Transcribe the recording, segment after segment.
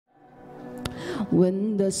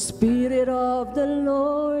When the Spirit of the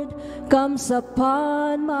Lord comes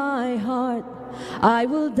upon my heart, I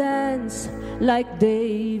will dance like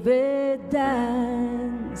David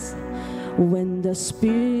danced. When the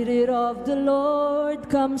Spirit of the Lord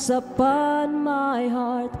comes upon my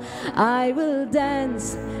heart, I will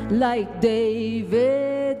dance like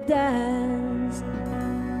David danced.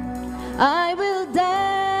 I will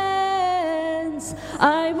dance,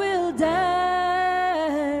 I will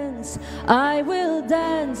dance, I will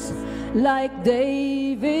dance like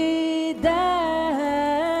David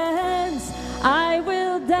danced. I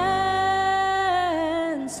will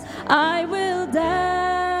dance, I will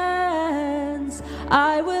dance,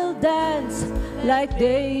 I will dance like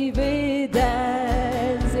David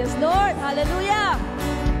danced. Yes, Lord, hallelujah.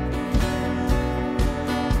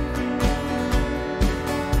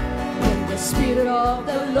 When the Spirit of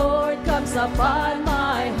the Lord comes upon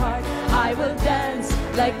my heart, I will dance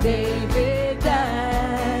like David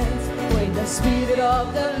danced. When the Spirit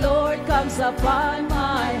of the Lord comes upon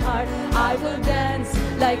my heart, I will dance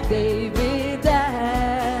like David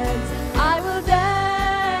danced. I will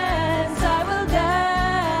dance, I will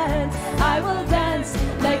dance, I will dance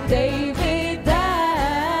like David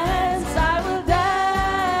danced. I will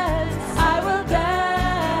dance, I will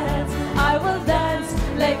dance, I will dance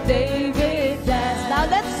like David danced. Now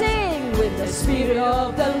let's sing. When the Spirit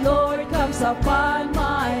of the Lord comes upon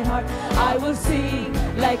my heart, I will sing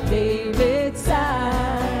like David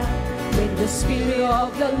sang. When the Spirit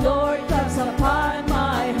of the Lord comes upon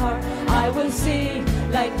my heart, I will sing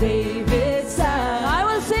like David sang. I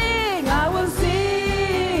will sing, I will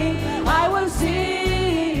sing, I will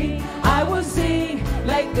sing, I will sing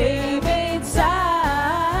like David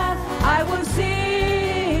sang. I will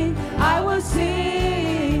sing, I will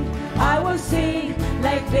sing, I will sing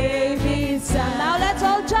like David sang. Now let's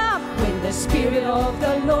all jump. When the Spirit of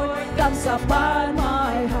the Lord comes upon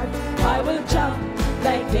my heart, I will jump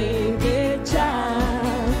like David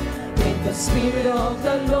jumped. When the Spirit of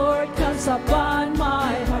the Lord comes upon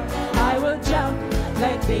my heart, I will jump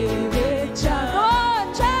like David jumped.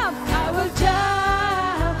 Oh, jump! I will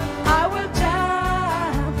jump, I will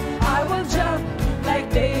jump, I will jump like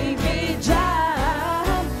David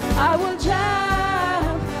jumped. I will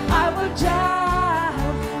jump, I will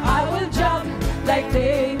jump, I will jump like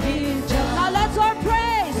David jumped. Now let's all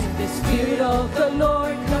praise. When the Spirit of the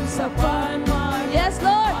Lord comes upon my heart, yes,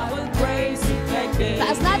 Lord, I will praise like David.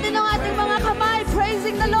 Taas natin ang ating mga kamay,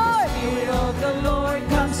 praising the Lord. The Spirit of the Lord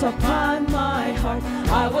comes upon my heart,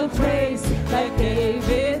 I will praise like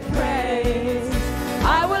David praised.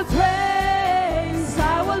 I will praise,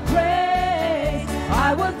 I will praise,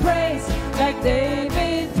 I will praise like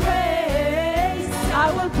David praised.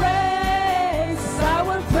 I will praise, I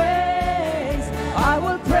will praise, I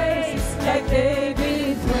will praise like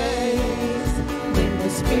David praised. When the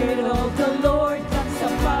Spirit of the Lord comes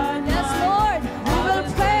upon us, yes, Lord, we will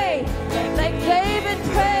pray like David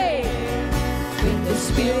prayed. When the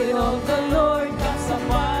Spirit of the Lord comes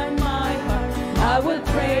upon my heart, I will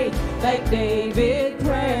pray like David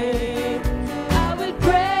prayed. I will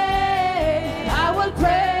pray, I will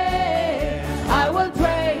pray, I will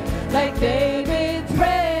pray like David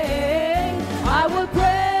prayed. I will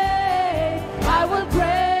pray, I will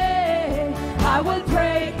pray, I will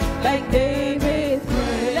pray like David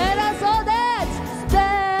prayed. Let us all dance,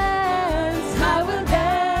 dance, I will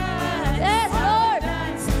dance. Yes, Lord,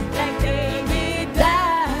 dance like David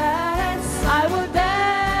dance. I will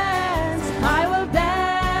dance, I will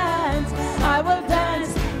dance, I will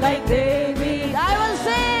dance like David. I will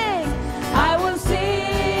sing, I will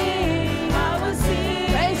sing, I will sing.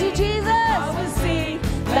 Praise you, Jesus. I will sing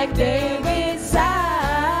like David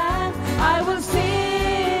sang. I will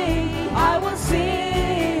sing, I will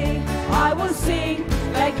sing, I will sing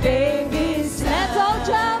like David sang. Let's all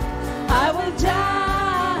jump. I will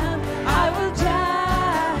jump, I will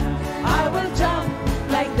jump, I will jump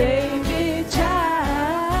like David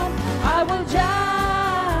jumped. I will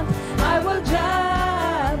jump, I will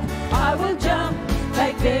jump, I will jump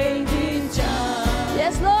like David jumped.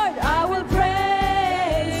 Yes, Lord, I will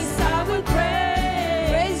praise, I will praise.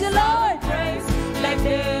 Praise you, Lord. Praise like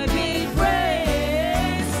David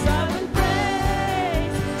praise. I will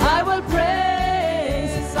praise, I will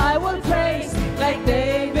praise, I will praise like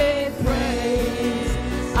David praise.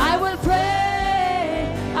 I will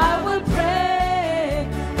pray, I will pray,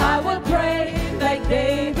 I will pray like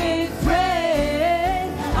David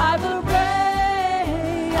prayed. I will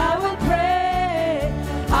pray, I will pray,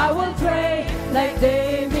 I will pray like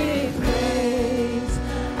David prays.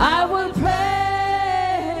 I will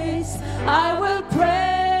praise, I will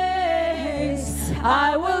praise,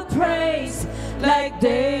 I will praise like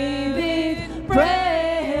David prays.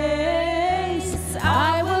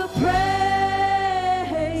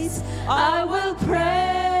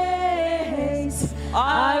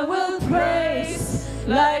 I will praise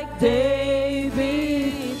like David.